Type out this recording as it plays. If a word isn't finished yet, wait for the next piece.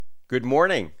Good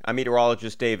morning. I'm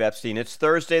meteorologist Dave Epstein. It's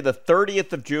Thursday, the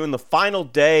 30th of June, the final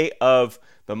day of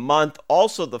the month,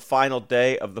 also the final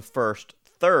day of the first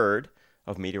third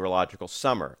of meteorological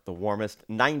summer, the warmest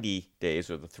 90 days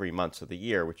or the 3 months of the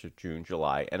year, which is June,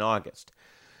 July, and August.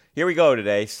 Here we go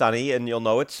today, sunny, and you'll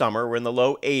know it's summer. We're in the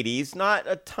low 80s, not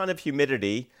a ton of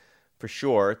humidity for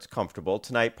sure. It's comfortable.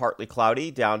 Tonight, partly cloudy,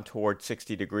 down toward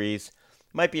 60 degrees.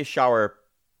 Might be a shower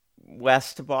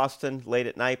west of Boston late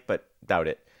at night, but doubt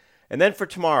it. And then for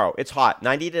tomorrow, it's hot,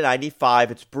 90 to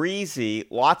 95. It's breezy,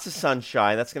 lots of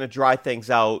sunshine. That's going to dry things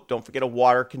out. Don't forget to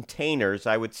water containers.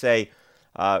 I would say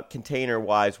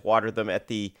container-wise, water them at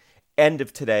the end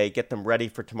of today. Get them ready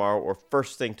for tomorrow or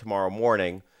first thing tomorrow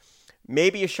morning.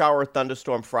 Maybe a shower or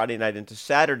thunderstorm Friday night into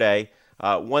Saturday.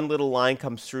 One little line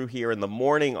comes through here in the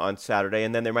morning on Saturday,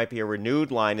 and then there might be a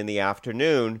renewed line in the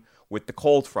afternoon with the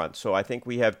cold front. So I think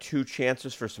we have two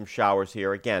chances for some showers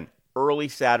here. Again, early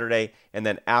Saturday and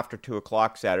then after 2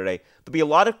 o'clock Saturday. There'll be a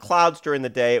lot of clouds during the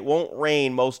day. It won't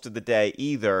rain most of the day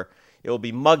either. It'll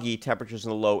be muggy, temperatures in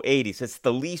the low 80s. It's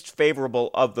the least favorable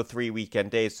of the 3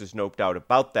 weekend days. There's no doubt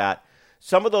about that.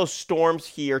 Some of those storms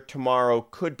here tomorrow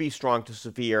could be strong to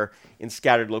severe in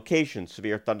scattered locations.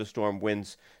 Severe thunderstorm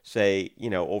winds, say,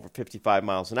 over 55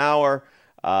 miles an hour.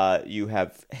 You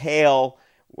have hail,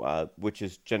 which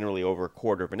is generally over a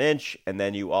quarter of an inch. And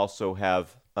then you also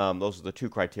have those are the two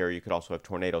criteria. You could also have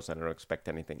tornadoes. I don't expect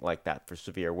anything like that for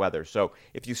severe weather. So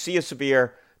if you see a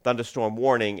severe thunderstorm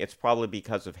warning, it's probably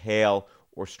because of hail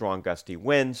or strong gusty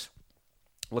winds.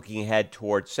 Looking ahead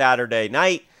towards Saturday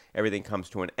night, everything comes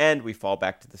to an end. We fall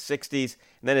back to the 60s.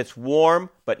 And then it's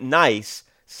warm but nice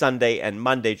Sunday and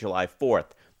Monday, July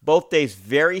 4th. Both days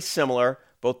very similar.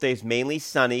 Both days mainly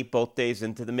sunny. Both days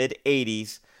into the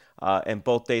mid-80s. And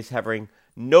both days having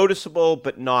noticeable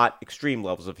but not extreme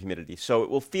levels of humidity. So it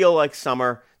will feel like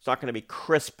summer. It's not going to be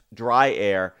crisp, dry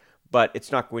air, but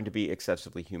it's not going to be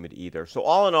excessively humid either. So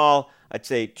all in all, I'd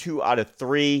say 2 out of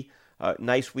 3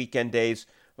 nice weekend days.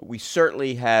 We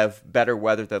certainly have better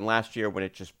weather than last year when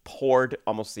it just poured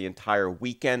almost the entire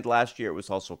weekend last year. It was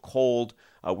also cold.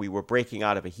 We were breaking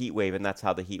out of a heat wave, and that's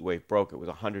how the heat wave broke. It was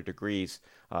 100 degrees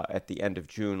at the end of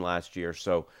June last year.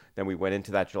 So then we went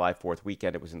into that July 4th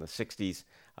weekend. It was in the 60s,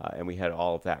 and we had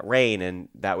all of that rain, and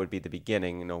that would be the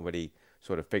beginning. Nobody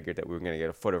sort of figured that we were going to get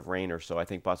a foot of rain or so. I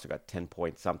think Boston got 10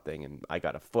 point something, and I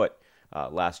got a foot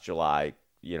last July.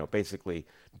 Basically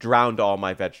drowned all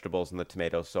my vegetables and the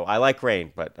tomatoes. So I like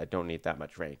rain, but I don't need that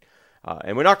much rain.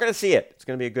 And we're not going to see it. It's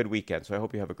going to be a good weekend. So I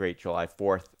hope you have a great July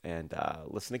 4th and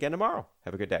listen again tomorrow.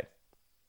 Have a good day.